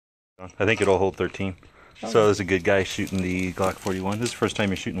I think it'll hold 13. So there's a good guy shooting the Glock 41. This is the first time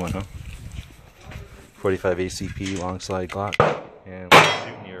you're shooting one, huh? 45 ACP long slide Glock. And we're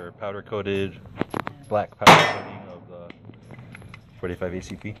shooting your powder coated, black powder coating of the 45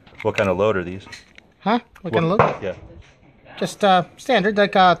 ACP. What kind of load are these? Huh? What kind of load? Yeah. Just standard,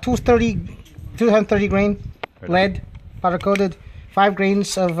 like 230 grain lead, powder coated, 5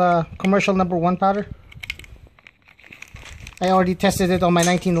 grains of commercial #1 powder. I already tested it on my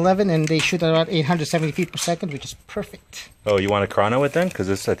 1911, and they shoot at about 870 feet per second, which is perfect. Oh, you want to chrono it then? Because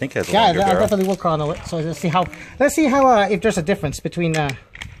this, I think, has a yeah, longer barrel. I definitely will chrono it. So let's see how if there's a difference between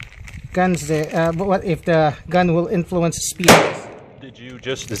guns. What if the gun will influence speed? Did you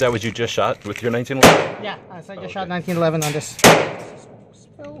just? Is that what you just shot with your 1911? Yeah, so I just shot 1911 on this.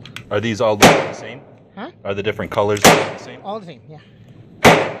 Are these all the same? Huh? Are the different colors the same? All the same, yeah.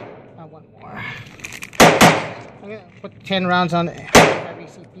 One more. I'm gonna put 10 rounds on 5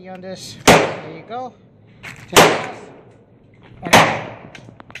 ACP on this. There you go. 10 rounds. And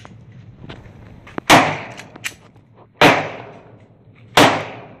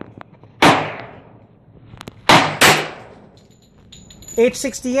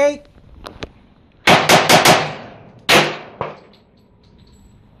H68.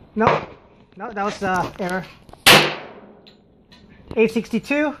 No, that was error.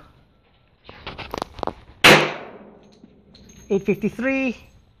 H62. 853,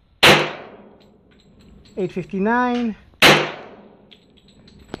 859,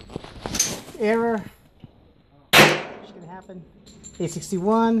 error, what's gonna happen,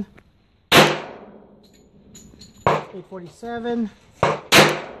 861, 847,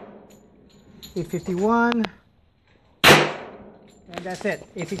 851, and that's it,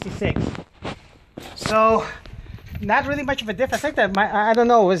 856. So, not really much of a difference. I think that I don't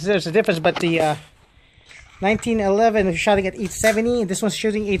know if there's a difference, but the 1911 is shooting at 870, and this one's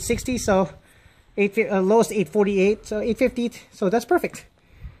shooting 860, so lowest 848, so 850, so that's perfect.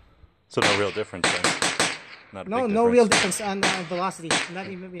 So no real difference then? Not a big no real difference on velocity. Not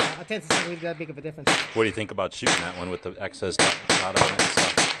even, a tenth is not really that big of a difference. What do you think about shooting that one with the excess dot on it and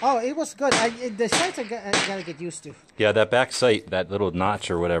stuff? Oh, it was good. The sights I gotta get used to. Yeah, that back sight, that little notch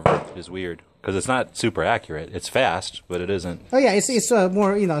or whatever, is weird. Because it's not super accurate. It's fast, but it isn't. Oh yeah, it's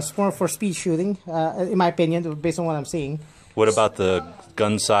more, it's more for speed shooting, in my opinion, based on what I'm seeing. What about the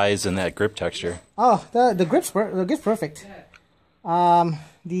gun size and that grip texture? Oh, the grip's perfect.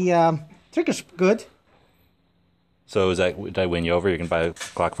 The trigger's good. So did I win you over? You can buy a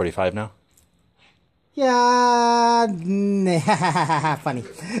Glock 45 now? Yeah, funny.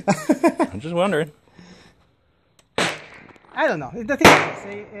 I'm just wondering. I don't know. The thing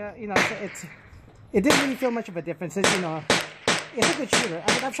is, it didn't really feel much of a difference. It's a good shooter.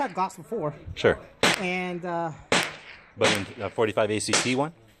 I mean, I've shot Glocks before. Sure. And but in a 45 ACP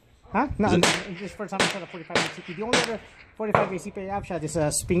one? Huh? No, this first time I shot a 45 ACP. The only other 45 ACP I've shot is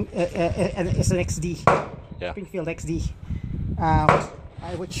it's an XD. Yeah. Springfield XD.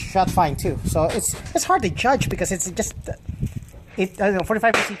 Which shot fine too. So it's hard to judge because it's just. I don't know,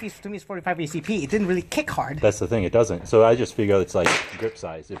 45 ACP to me is 45 ACP. It didn't really kick hard. That's the thing, it doesn't. So I just figure it's like grip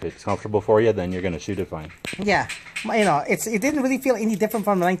size. If it's comfortable for you, then you're going to shoot it fine. Yeah. It didn't really feel any different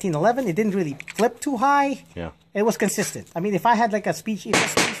from the 1911. It didn't really flip too high. Yeah. It was consistent. I mean, if I had like a speed shooting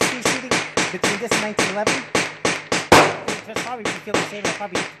between this and 1911, it would probably feel the same. I'd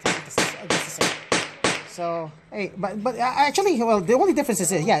probably take it just the same. So, hey, but actually, well, the only difference is,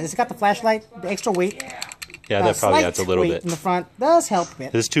 it's got the flashlight, the extra weight. Yeah, that probably adds a little bit. In the front does help a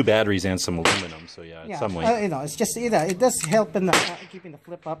bit. There's 2 batteries and some aluminum, so yeah, some weight. It's just it does help in keeping the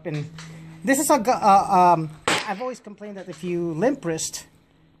flip up. And this is I've always complained that if you limp wrist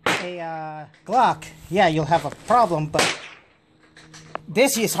a Glock, you'll have a problem. But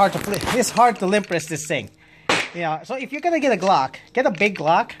this is hard to flip. It's hard to limp wrist this thing. So if you're gonna get a Glock, get a big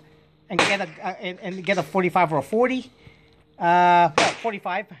Glock, and get a 45 or a 40.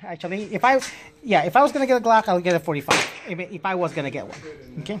 45 actually. If I was gonna get a Glock, I'll get a 45. If I was gonna get one.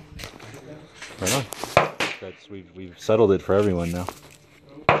 Okay. Right on. We've settled it for everyone now.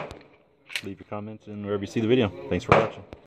 Leave your comments and wherever you see the video. Thanks for watching.